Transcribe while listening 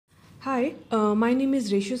Hi, my name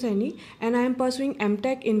is Reshu Saini and I am pursuing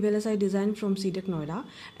MTech in VLSI design from CDEC Noida,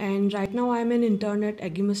 and right now I am an intern at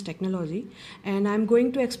Agimus technology, and I am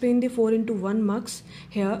going to explain the 4x1 mux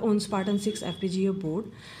here on Spartan 6 FPGA board.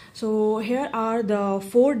 So here are the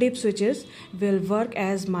 4 dip switches will work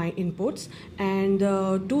as my inputs, and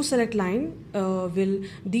two select line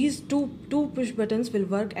these two push buttons will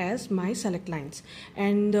work as my select lines,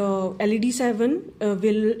 and LED 7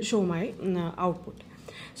 will show my output.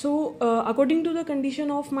 So according to the condition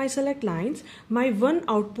of my select lines, my one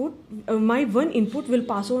input will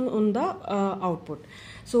pass on the output.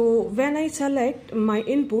 So when I select my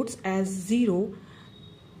inputs as 0,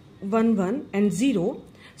 1, 1 and 0,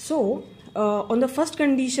 so on the first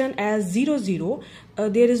condition as 0, 0,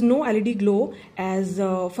 there is no LED glow as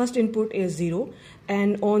first input is 0,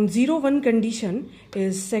 and on 0, 1 condition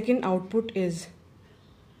is second output is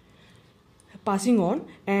passing on,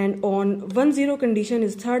 and on 1, 0 condition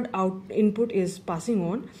is third input is passing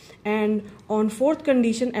on, and on fourth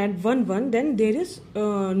condition at 1, 1 then there is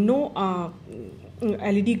no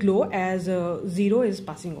LED glow as 0 is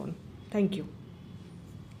passing on. Thank you.